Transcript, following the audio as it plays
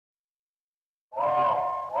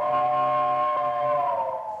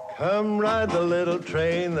Come ride the little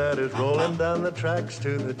train that is rolling down the tracks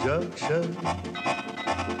to the junction.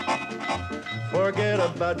 Forget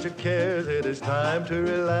about your cares, it is time to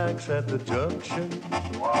relax at the junction.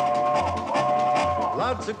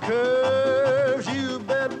 Lots of curves, you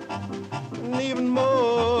bet, and even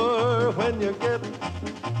more when you get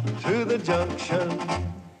to the junction.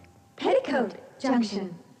 Petticoat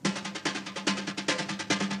Junction.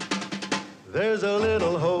 There's a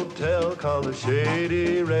little hotel called the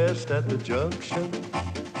Shady Rest at the junction.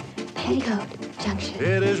 Petticoat Junction.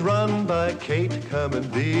 It is run by Kate. Come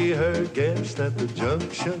and be her guest at the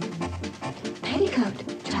junction.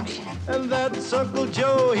 Petticoat Junction. And that's Uncle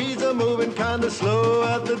Joe. He's a moving kind of slow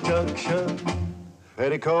at the junction.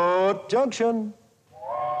 Petticoat Junction.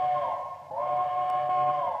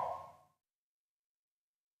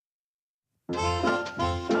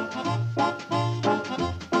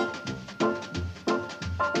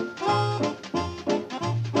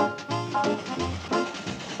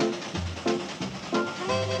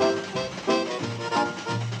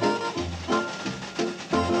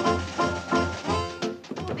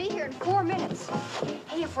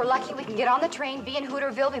 If we're lucky, we can get on the train, be in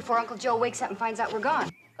Hooterville before Uncle Joe wakes up and finds out we're gone.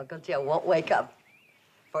 Uncle Joe won't wake up.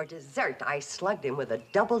 For dessert, I slugged him with a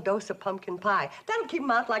double dose of pumpkin pie. That'll keep him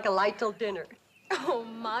out like a light till dinner. Oh,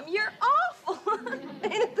 Mom, you're awful.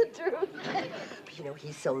 Ain't it the truth? But you know,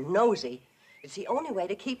 he's so nosy. It's the only way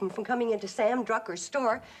to keep him from coming into Sam Drucker's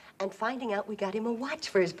store and finding out we got him a watch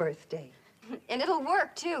for his birthday. And it'll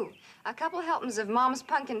work, too. A couple helpings of Mom's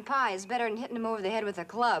pumpkin pie is better than hitting him over the head with a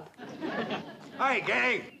club. Hi,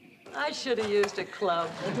 gang. I should have used a club.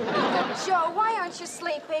 Joe, why aren't you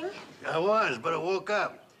sleeping? I was, but I woke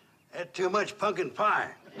up. Had too much pumpkin pie.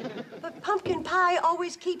 But pumpkin pie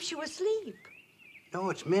always keeps you asleep. No,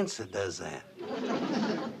 it's mince that does that.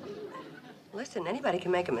 Listen, anybody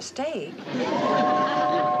can make a mistake.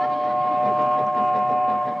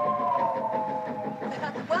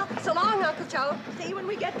 Well, so long, Uncle Joe. See you when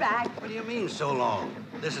we get back. What do you mean, so long?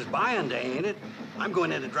 This is buying day, ain't it? I'm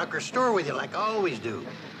going into Drucker's store with you like I always do.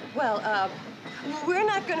 Well, we're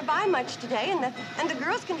not going to buy much today, and the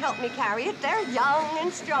girls can help me carry it. They're young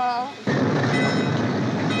and strong.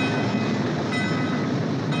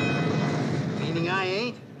 Meaning I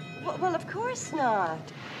ain't? Well, of course not.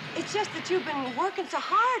 It's just that you've been working so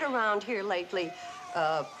hard around here lately.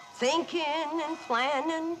 Thinking and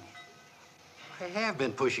planning. I have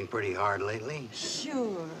been pushing pretty hard lately.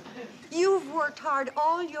 Sure. You've worked hard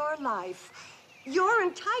all your life. You're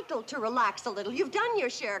entitled to relax a little. You've done your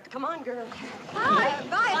share. Come on, girl. Bye.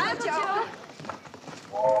 Bye, Uncle Joe.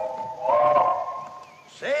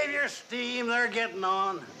 Save your steam. They're getting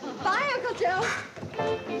on. Bye, Uncle Joe.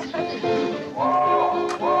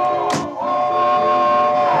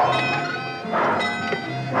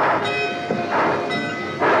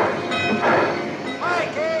 Bye,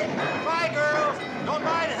 kid. Bye, girls. Don't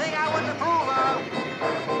buy anything I wouldn't approve of.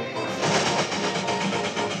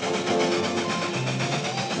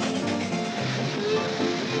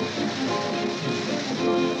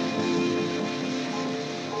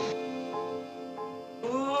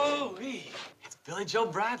 It's Billy Joe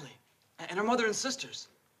Bradley and her mother and sisters.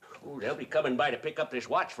 Oh, they'll be coming by to pick up this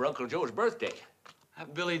watch for Uncle Joe's birthday.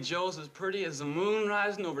 That Billy Joe's as pretty as the moon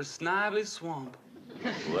rising over Snively Swamp.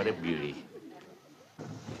 What a beauty.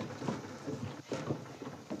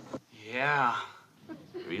 Yeah.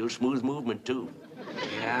 Real smooth movement, too.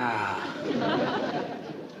 Yeah.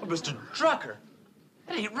 Oh, Mr. Drucker,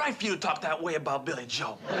 it ain't right for you to talk that way about Billy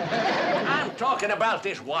Joe. I'm talking about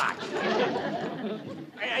this watch.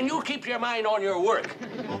 And you keep your mind on your work.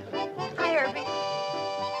 Hi, Herbie.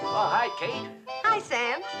 Oh, hi, Kate. Hi,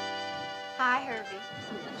 Sam. Hi, Herbie.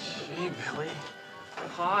 Gee, Billy.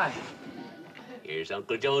 Hi. Here's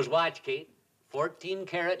Uncle Joe's watch, Kate. 14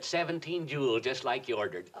 karat, 17 jewel, just like you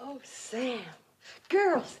ordered. Oh, Sam.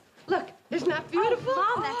 Girls, look, isn't that beautiful?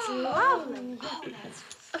 Oh, Mom, that's lovely. Oh, that's...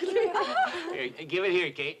 Here, give it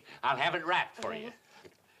here, Kate. I'll have it wrapped for you.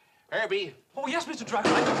 Herbie. Oh, yes, Mr.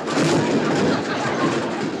 Drucker.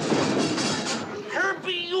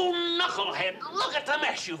 Herbie, you knucklehead. Look at the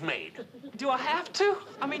mess you've made. Do I have to?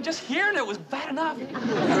 I mean, just hearing it was bad enough.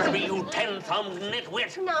 Herbie, you 10-thumbed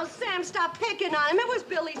nitwit. Now, Sam, stop picking on him. It was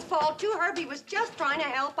Billy's fault, too. Herbie was just trying to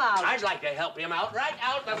help out. I'd like to help him out right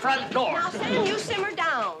out the front door. Now, Sam, you simmer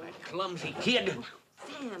down. That clumsy kid.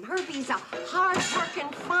 Sam, Herbie's a hard-working,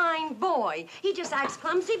 fine boy. He just acts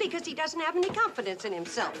clumsy because he doesn't have any confidence in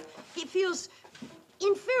himself. He feels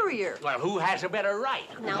inferior. Well, who has a better right?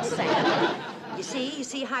 Now, Sam, you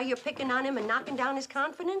see how you're picking on him and knocking down his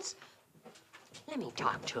confidence? Let me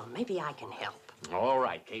talk to him. Maybe I can help. All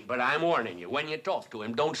right, Kate, but I'm warning you. When you talk to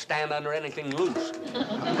him, don't stand under anything loose.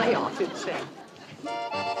 Lay off it, Sam.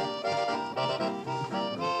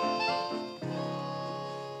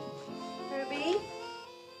 Herbie,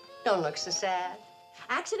 don't look so sad.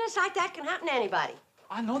 Accidents like that can happen to anybody.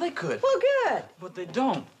 I know they could. Well, good. But they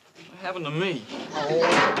don't. It happened to me.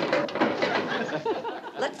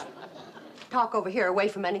 Let's talk over here away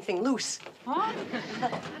from anything loose. Huh?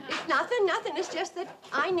 It's nothing, nothing. It's just that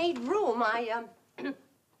I need room. I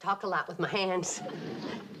talk a lot with my hands.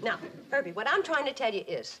 Now, Herbie, what I'm trying to tell you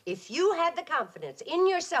is, if you had the confidence in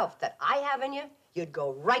yourself that I have in you, you'd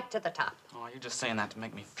go right to the top. Oh, you're just saying that to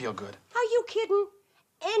make me feel good. Are you kidding?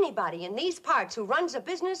 Anybody in these parts who runs a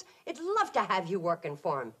business, would love to have you working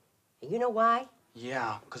for him. You know why?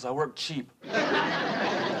 Yeah, because I work cheap.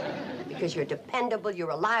 Because you're dependable, you're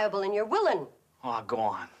reliable, and you're willing. Oh, go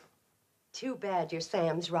on. Too bad you're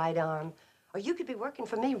Sam's right arm. Or you could be working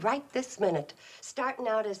for me right this minute, starting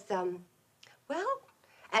out as, well,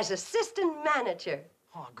 as assistant manager.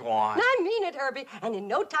 Oh, go on. I mean it, Herbie. And in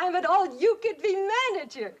no time at all, you could be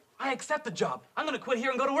manager. I accept the job. I'm going to quit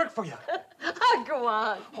here and go to work for you. Oh, go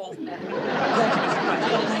on. Oh, thank you, Mr.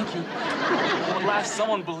 Bradley. Oh, thank you. Oh, at last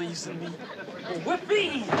someone believes in me.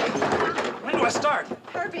 Whippy! When do I start?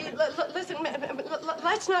 Herbie, listen,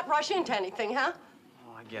 let's not rush into anything, huh?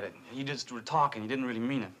 Oh, I get it. You just were talking. You didn't really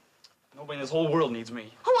mean it. Nobody in this whole world needs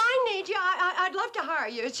me. Oh, I need you. I'd love to hire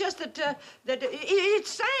you. It's just that,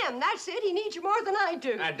 it's Sam. That's it. He needs you more than I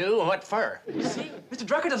do. I do? What for? See? Mr.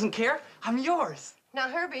 Drucker doesn't care. I'm yours. Now,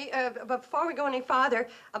 Herbie, before we go any farther,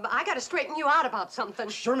 I got to straighten you out about something.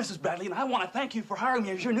 Sure, Mrs. Bradley, and I want to thank you for hiring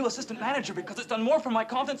me as your new assistant manager because it's done more for my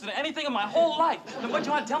confidence than anything in my whole life. Now, what do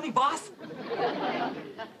you want to tell me, boss?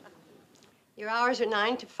 Your hours are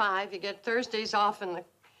 9 to 5. You get Thursdays off, and the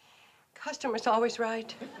customer's always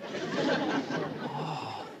right.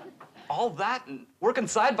 Oh, all that and working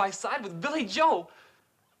side by side with Billy Joe.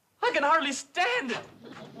 I can hardly stand it.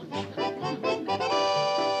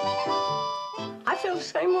 I feel the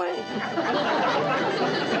same way.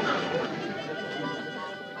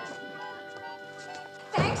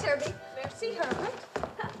 Thanks, Herbie. Merci, Herbert.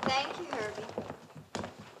 Thank you, Herbie.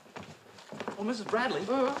 Oh, Mrs. Bradley,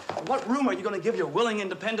 what room are you going to give your willing and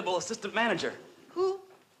dependable assistant manager? Who?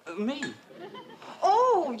 Me.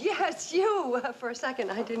 Oh, yes, you. For a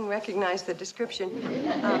second, I didn't recognize the description.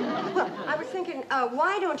 Well, I was thinking,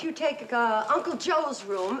 why don't you take Uncle Joe's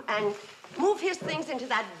room and move his things into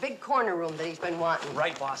that big corner room that he's been wanting?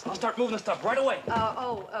 Right, boss. I'll start moving the stuff right away.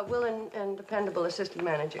 Willing and dependable assistant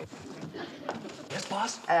manager. Yes,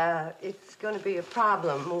 boss? It's going to be a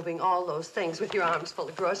problem moving all those things with your arms full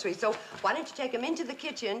of groceries. So why don't you take them into the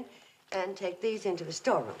kitchen and take these into the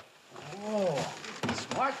storeroom? Oh,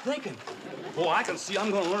 smart thinking. Oh, I can see I'm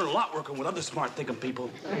going to learn a lot working with other smart thinking people.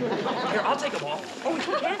 Here, I'll take them all. Oh, you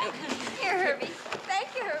can? Here, Herbie.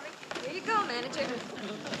 Thank you, Herbie. Here you go, manager.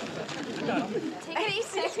 Take it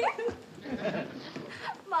easy.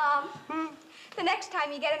 Mom, the next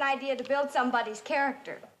time you get an idea to build somebody's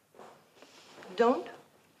character, Don't?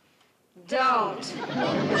 don't.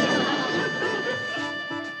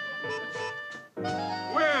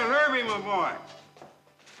 Well, Herbie, my boy.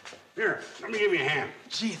 Here, let me give you a hand.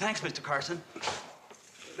 Gee, thanks, Mr. Carson.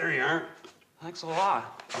 There you are. Thanks a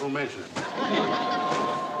lot. Don't mention it.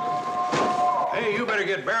 Hey, you better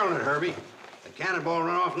get barreling it, Herbie. The cannonball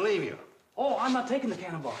run off and leave you. Oh, I'm not taking the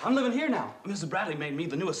cannonball. I'm living here now. Mrs. Bradley made me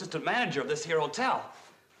the new assistant manager of this here hotel.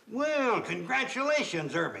 Well,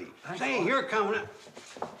 congratulations, Herbie. Thanks, Say, boss. you're coming up.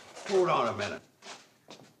 Hold on a minute.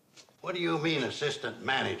 What do you mean, assistant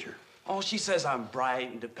manager? Oh, she says I'm bright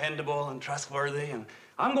and dependable and trustworthy, and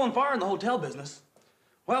I'm going far in the hotel business.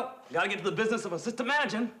 Well, gotta get to the business of assistant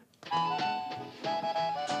managing.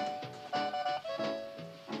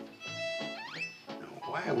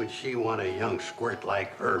 Why would she want a young squirt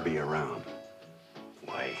like Herbie around?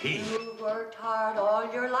 Why, he... You've worked hard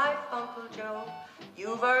all your life, Uncle Joe.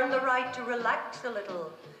 You've earned the right to relax a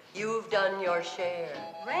little. You've done your share.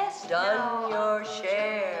 Rest Done now, your Uncle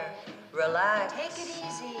share. Relax. Take it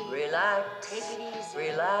easy. Relax. Take it easy.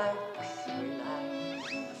 Relax. Relax.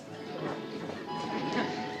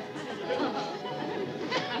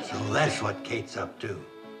 So that's what Kate's up to.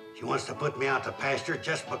 She wants to put me out to pasture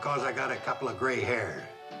just because I got a couple of gray hair.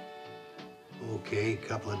 Okay,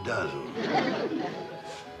 couple of dozen.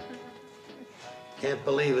 Can't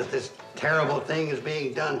believe that this terrible thing is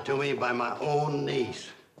being done to me by my own niece.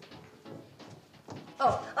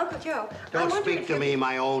 Oh, Uncle Joe. Don't speak to me,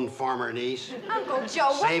 my own former niece. Uncle Joe,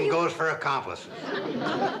 what Same do you... goes for accomplices.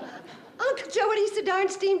 Uncle Joe, what are you so darn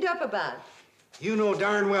steamed up about? You know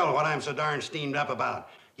darn well what I'm so darn steamed up about.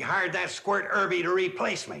 You hired that squirt Herbie to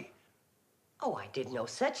replace me. Oh, I did no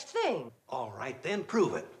such thing. All right, then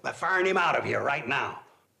prove it by firing him out of here right now.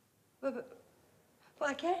 Well,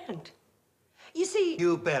 I can't. You see...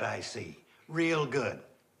 You bet I see. Real good.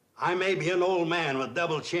 I may be an old man with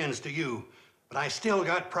double chins to you, but I still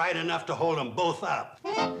got pride enough to hold them both up.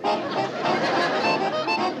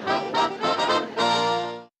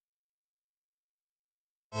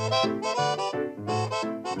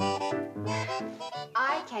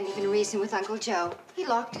 I can't even reason with Uncle Joe. He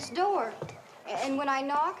locked his door. And when I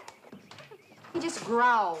knock, he just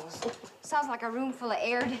growls. Sounds like a room full of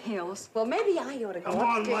Airedales. Well, maybe I ought to go Come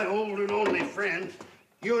on, upstairs. my old and only friend.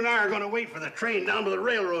 You and I are going to wait for the train down to the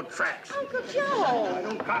railroad tracks. Uncle Joe! I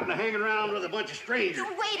don't cotton to hanging around with a bunch of strangers.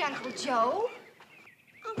 Wait, Uncle Joe.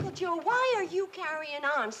 Uncle Joe, why are you carrying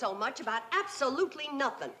on so much about absolutely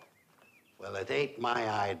nothing? Well, it ain't my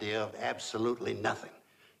idea of absolutely nothing.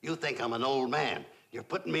 You think I'm an old man. You're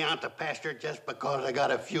putting me out to pasture just because I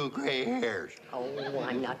got a few gray hairs. Oh,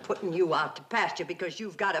 I'm not putting you out to pasture because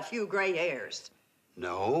you've got a few gray hairs.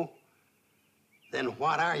 No? Then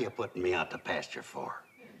what are you putting me out to pasture for?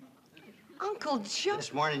 Uncle Joe...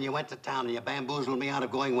 This morning you went to town and you bamboozled me out of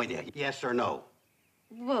going with you. Yes or no?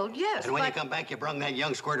 Well, yes, And when you but... come back, you brung that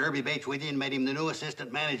young squirt Herbie Bates with you and made him the new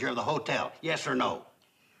assistant manager of the hotel. Yes or no?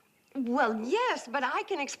 Well, yes, but I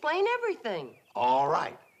can explain everything. All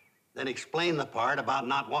right. Then explain the part about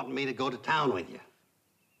not wanting me to go to town with you.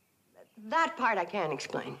 That part I can't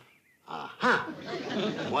explain. Uh-huh.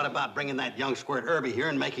 What about bringing that young squirt Herbie here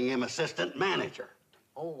and making him assistant manager?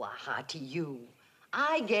 Oh, aha, to you.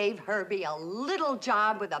 I gave Herbie a little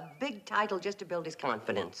job with a big title just to build his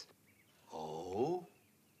confidence. Oh?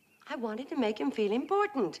 I wanted to make him feel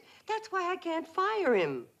important. That's why I can't fire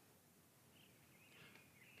him.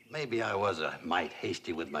 Maybe I was a mite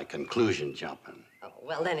hasty with my conclusion jumping. Oh,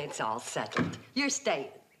 well, then it's all settled. You're staying.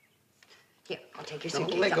 Here, I'll take your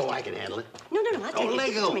suitcase. Don't let go, upstairs. I can handle it. No, I'll take Don't it. let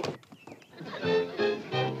Give it go. to me.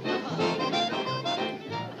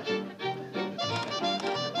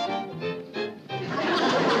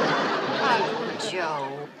 Uncle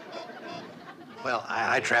Joe. Well,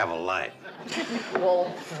 I travel light.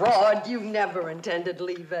 Oh, fraud, you never intended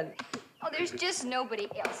leaving. Oh, there's just nobody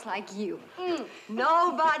else like you.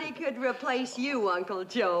 Nobody could replace you, Uncle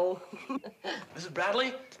Joe. Mrs.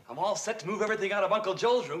 Bradley, I'm all set to move everything out of Uncle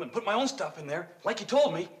Joe's room and put my own stuff in there, like you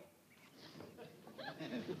told me.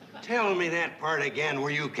 Tell me that part again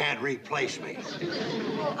where you can't replace me.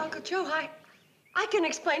 Well, Uncle Joe, I can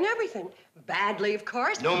explain everything. Badly, of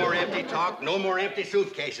course. No more empty talk, no more empty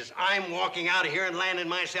suitcases. I'm walking out of here and landing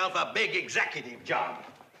myself a big executive job.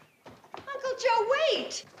 Uncle Joe,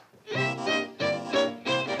 wait! Yep,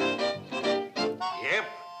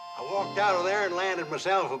 I walked out of there and landed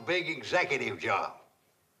myself a big executive job.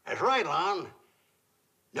 That's right, Lon.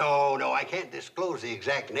 No, I can't disclose the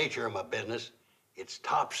exact nature of my business. It's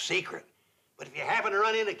top secret. But if you happen to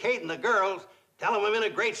run into Kate and the girls, tell them I'm in a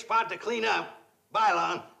great spot to clean up. Bye,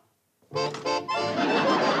 Lon.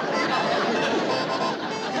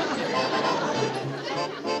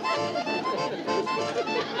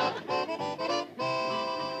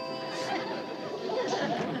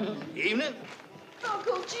 Evening.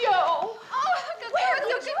 Uncle Joe!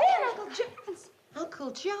 Uncle Joe.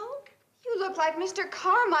 Uncle Joe? You look like Mr.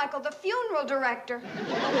 Carmichael, the funeral director.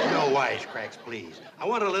 No wisecracks, please. I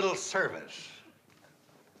want a little service.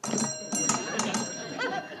 What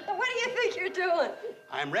do you think you're doing?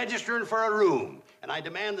 I'm registering for a room, and I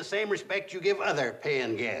demand the same respect you give other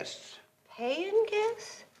paying guests. Paying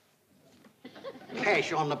guests?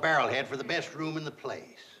 Cash on the barrelhead for the best room in the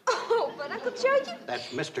place. Oh, but Uncle Joe, you... That's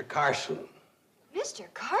Mr. Carson.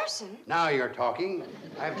 Mr. Carson? Now you're talking.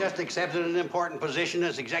 I've just accepted an important position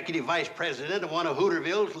as executive vice president of one of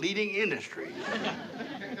Hooterville's leading industries.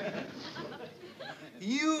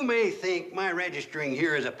 You may think my registering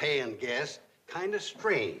here as a paying guest kind of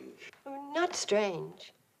strange. Not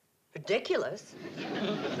strange. Ridiculous.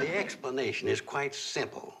 The explanation is quite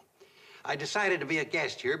simple. I decided to be a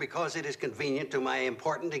guest here because it is convenient to my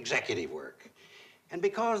important executive work. And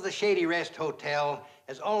because the Shady Rest Hotel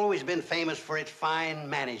has always been famous for its fine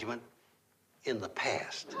management in the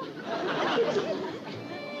past.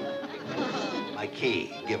 My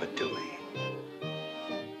key, give it to me.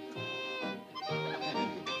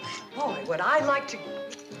 Boy, would I like to...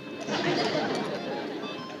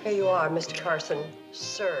 Here you are, Mr. Carson.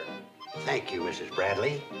 Sir. Thank you, Mrs.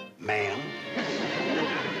 Bradley. Ma'am.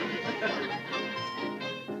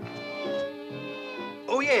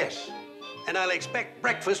 Oh, yes. And I'll expect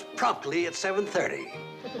breakfast promptly at 7:30.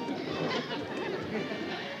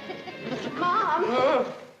 Mom,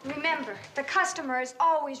 remember, the customer is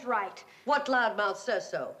always right. What loudmouth says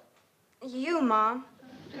so? You, Mom.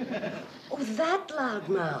 Oh, that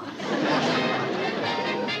loudmouth.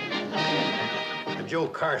 Joe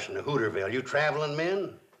Carson of Hooterville. You traveling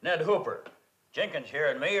men? Ned Hooper. Jenkins here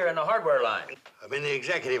and me are in the hardware line. I'm in the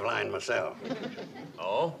executive line myself.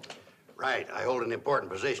 Oh? Right. I hold an important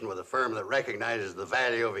position with a firm that recognizes the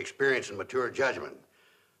value of experience and mature judgment.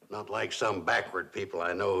 Not like some backward people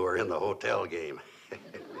I know who are in the hotel game.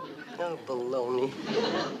 Oh, baloney.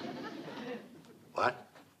 What?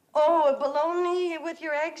 Oh, bologna with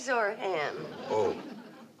your eggs or ham? Oh,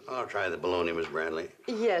 I'll try the bologna, Miss Bradley.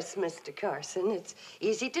 Yes, Mr. Carson. It's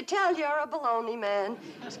easy to tell you're a bologna man.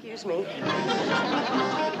 Excuse me.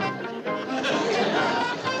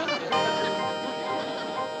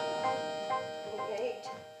 28,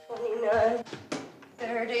 29,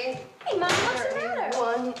 30. Hey, Mom, what's the matter?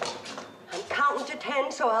 31. I'm counting to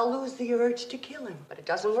 10, so I'll lose the urge to kill him, but it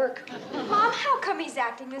doesn't work. Mom, how come he's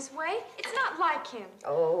acting this way? It's not like him.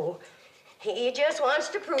 Oh, he just wants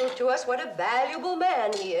to prove to us what a valuable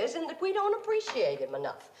man he is and that we don't appreciate him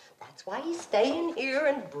enough. That's why he's staying here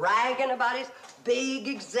and bragging about his big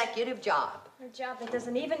executive job. A job that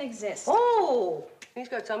doesn't even exist. Oh, he's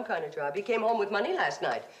got some kind of job. He came home with money last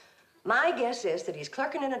night. My guess is that he's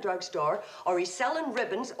clerking in a drugstore or he's selling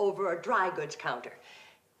ribbons over a dry goods counter.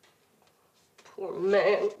 Poor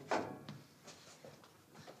man.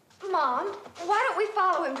 Mom, why don't we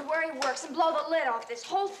follow him to where he works and blow the lid off this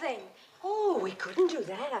whole thing? Oh, we couldn't do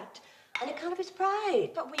that on account of his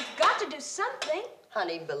pride. But we've got to do something.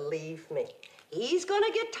 Honey, believe me, he's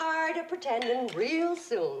gonna get tired of pretending real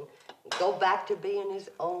soon and go back to being his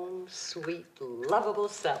own sweet, lovable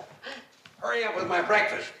self. Hurry up with my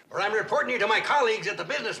breakfast, or I'm reporting you to my colleagues at the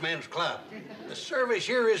Businessmen's Club. The service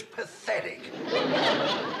here is pathetic.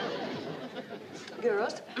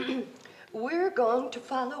 Girls, we're going to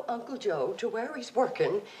follow Uncle Joe to where he's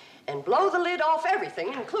working and blow the lid off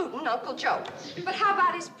everything, including Uncle Joe. But how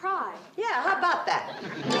about his pride? Yeah, how about that?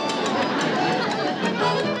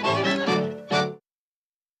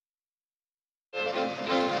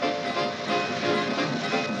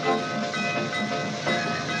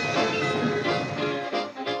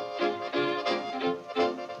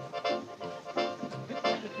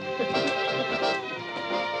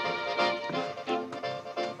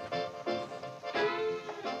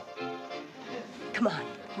 Come on,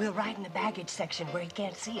 we'll ride in the baggage section where he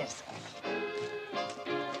can't see us.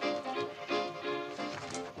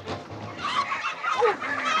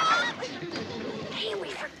 Hey, we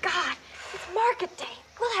forgot. It's market day.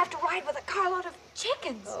 We'll have to ride with a carload of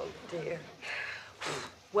chickens. Oh, dear.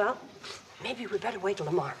 Well, maybe we better wait till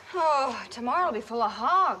tomorrow. Oh, tomorrow'll be full of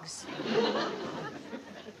hogs.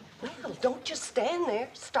 Well, don't just stand there.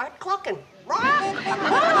 Start clucking.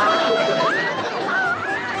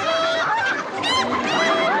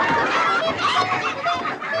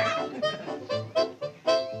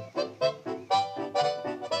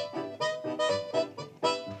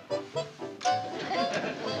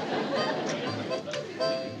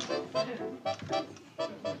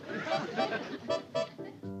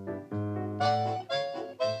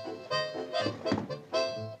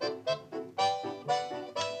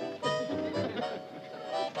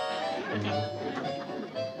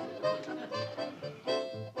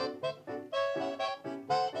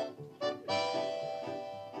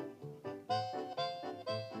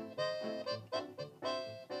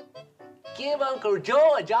 Give Uncle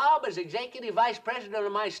Joe a job as executive vice president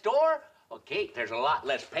of my store? Well, Kate, there's a lot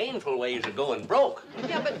less painful ways of going broke.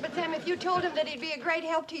 Yeah, but Sam, if you told him that he'd be a great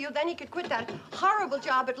help to you, then he could quit that horrible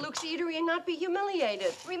job at Luke's Eatery and not be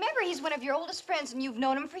humiliated. Remember, he's one of your oldest friends and you've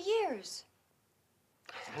known him for years.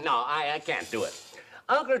 No, I can't do it.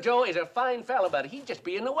 Uncle Joe is a fine fella, but he'd just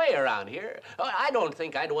be in the way around here. I don't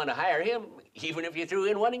think I'd want to hire him, even if you threw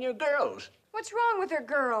in one of your girls. What's wrong with her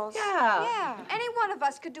girls? Yeah. Yeah. Any one of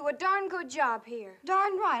us could do a darn good job here.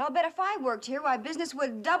 Darn right. I'll bet if I worked here, why, business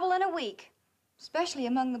would double in a week. Especially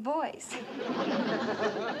among the boys.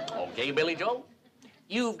 Okay, Billy Joe,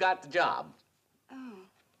 you've got the job. Oh.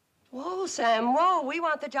 Whoa, Sam, whoa. We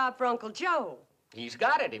want the job for Uncle Joe. He's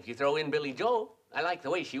got it if you throw in Billy Joe. I like the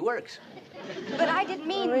way she works. But I didn't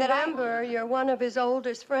mean that I... Remember, you're one of his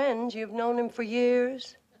oldest friends. You've known him for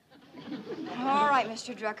years. All right,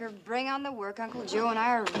 Mr. Drucker, bring on the work. Uncle Joe and I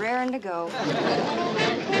are raring to go.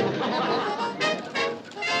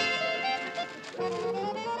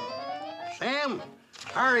 Sam,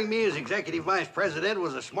 hiring me as executive vice president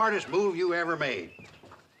was the smartest move you ever made.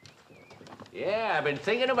 Yeah, I've been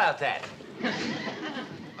thinking about that.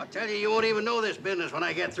 I'll tell you, you won't even know this business when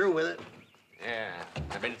I get through with it. Yeah,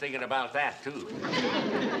 I've been thinking about that, too.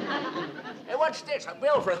 Hey, what's this? A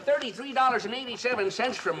bill for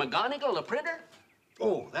 $33.87 from McGonigal, the printer?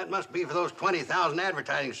 Oh, that must be for those 20,000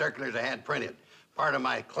 advertising circulars I had printed. Part of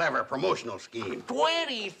my clever promotional scheme.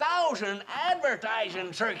 20,000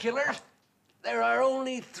 advertising circulars? There are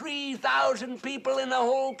only 3,000 people in the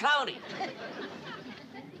whole county.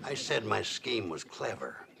 I said my scheme was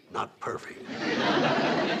clever, not perfect.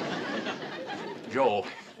 Joe,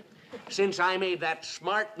 since I made that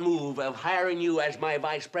smart move of hiring you as my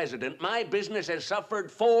vice president, my business has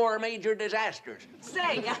suffered 4 major disasters.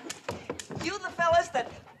 Say, you the fellas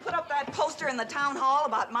that put up that poster in the town hall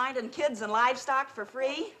about minding kids and livestock for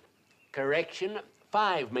free? Correction,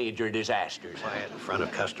 5 major disasters. Quiet in front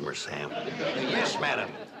of customers, Sam. Yes, madam.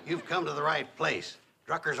 You've come to the right place.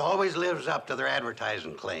 Drucker's always lives up to their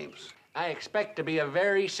advertising claims. I expect to be a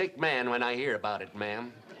very sick man when I hear about it,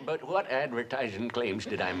 ma'am. But what advertising claims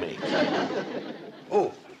did I make?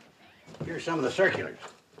 Oh, here's some of the circulars.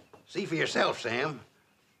 See for yourself, Sam.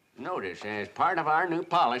 Notice, as part of our new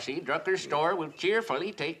policy, Drucker's store will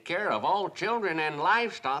cheerfully take care of all children and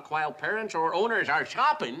livestock while parents or owners are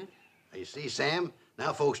shopping. You see, Sam,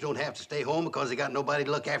 now folks don't have to stay home because they got nobody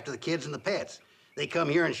to look after the kids and the pets. They come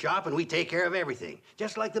here and shop, and we take care of everything,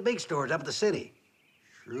 just like the big stores up at the city.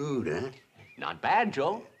 Shrewd, huh? Not bad,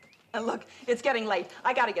 Joe. Look, it's getting late.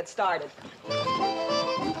 I gotta get started.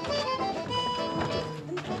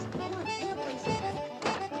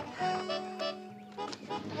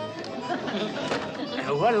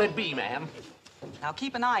 What'll it be, ma'am? Now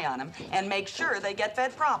keep an eye on them and make sure they get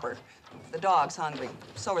fed proper. The dog's hungry.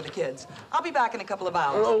 So are the kids. I'll be back in a couple of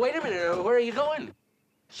hours. Oh, wait a minute. Where are you going?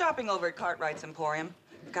 Shopping over at Cartwright's Emporium.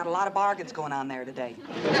 We've got a lot of bargains going on there today.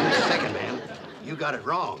 Second, ma'am, you got it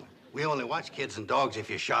wrong. We only watch kids and dogs if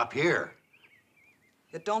you shop here.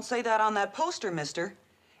 It don't say that on that poster, mister.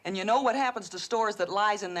 And you know what happens to stores that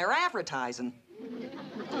lies in their advertising.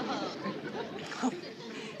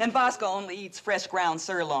 And Bosco only eats fresh ground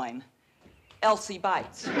sirloin. Elsie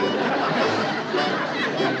bites.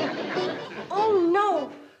 Oh, no.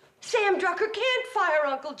 Sam Drucker can't fire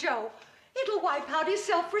Uncle Joe. It'll wipe out his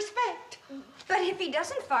self-respect. But if he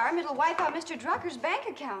doesn't fire him, it'll wipe out Mr. Drucker's bank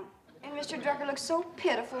account. And Mr. Drucker looks so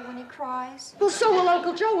pitiful when he cries. Well, so will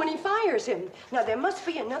Uncle Joe when he fires him. Now, there must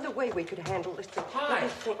be another way we could handle this thing. Hi.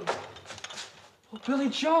 Oh, Billy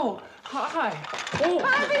Joe. Hi. Oh.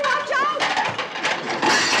 Harvey, watch out!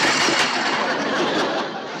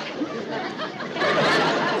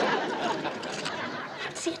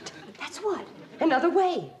 That's it. That's what? Another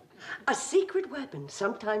way. A secret weapon,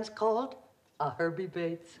 sometimes called a Herbie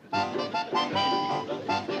Bates.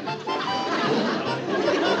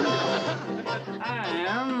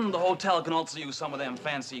 And the hotel can also use some of them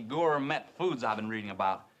fancy gourmet foods I've been reading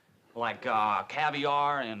about, like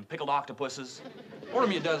caviar and pickled octopuses. Order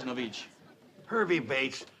me a dozen of each. Herbie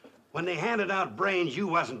Bates, when they handed out brains, you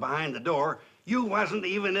wasn't behind the door. You wasn't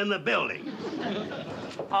even in the building.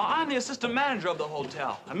 I'm the assistant manager of the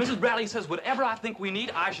hotel, and Mrs. Bradley says whatever I think we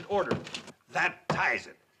need, I should order. That ties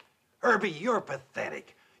it. Herbie, you're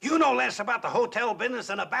pathetic. You know less about the hotel business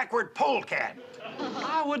than a backward polecat.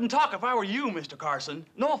 I wouldn't talk if I were you, Mr. Carson.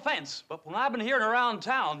 No offense, but when I've been hearing around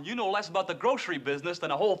town, you know less about the grocery business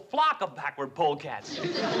than a whole flock of backward polecats.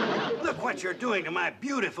 Look what you're doing to my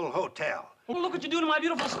beautiful hotel. Well, look what you're doing to my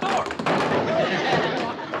beautiful store.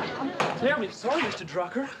 I'm terribly sorry, Mr.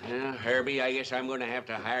 Drucker. Yeah, Herbie, I guess I'm going to have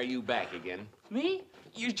to hire you back again. Me?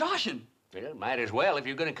 You're joshing. Well, might as well if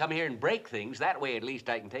you're going to come here and break things. That way, at least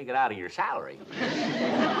I can take it out of your salary.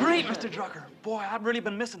 Great, Mr. Drucker. Boy, I've really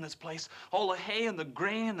been missing this place. All the hay and the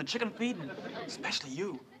grain and the chicken feed, and especially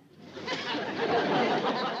you.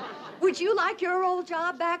 Would you like your old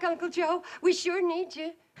job back, Uncle Joe? We sure need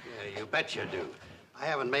you. Yeah, you bet you do. I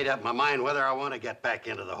haven't made up my mind whether I want to get back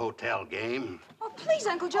into the hotel game. Oh, please,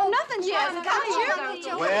 Uncle Joe, nothing's wrong with Uncle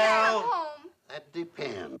Joe. Well, that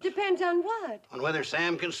depends. Depends on what? On whether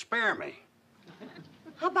Sam can spare me.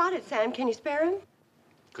 How about it, Sam? Can you spare him?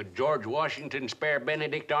 Could George Washington spare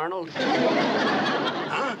Benedict Arnold?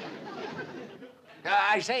 Huh?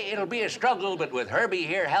 I say it'll be a struggle, but with Herbie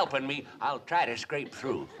here helping me, I'll try to scrape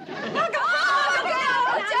through.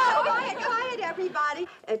 Quiet, everybody.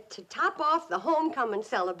 To top off the homecoming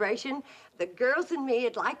celebration, the girls and me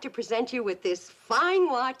would like to present you with this fine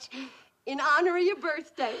watch in honor of your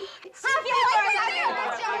birthday. Happy birthday!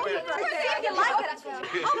 If you like it.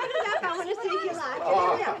 Open it up. I want to see if you like it. Here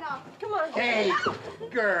we are. Come on. Hey,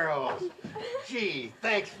 girls. Gee,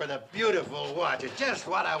 thanks for the beautiful watch. It's just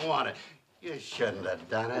what I wanted. You shouldn't have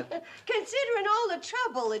done it. Considering all the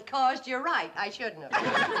trouble it caused, you're right. I shouldn't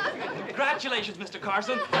have. Congratulations, Mr.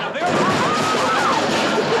 Carson, and a very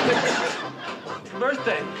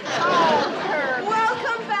birthday. Oh, Herb.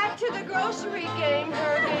 Welcome back to the grocery game,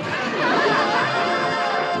 Herbie.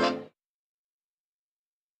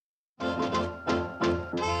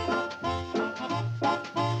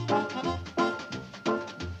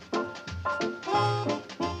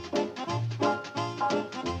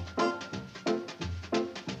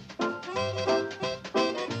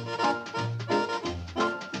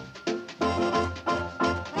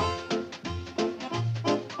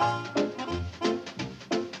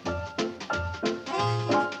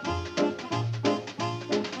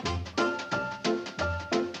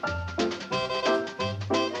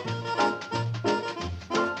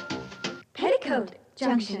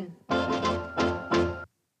 Junction.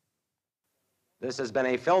 This has been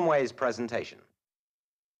a Filmways presentation.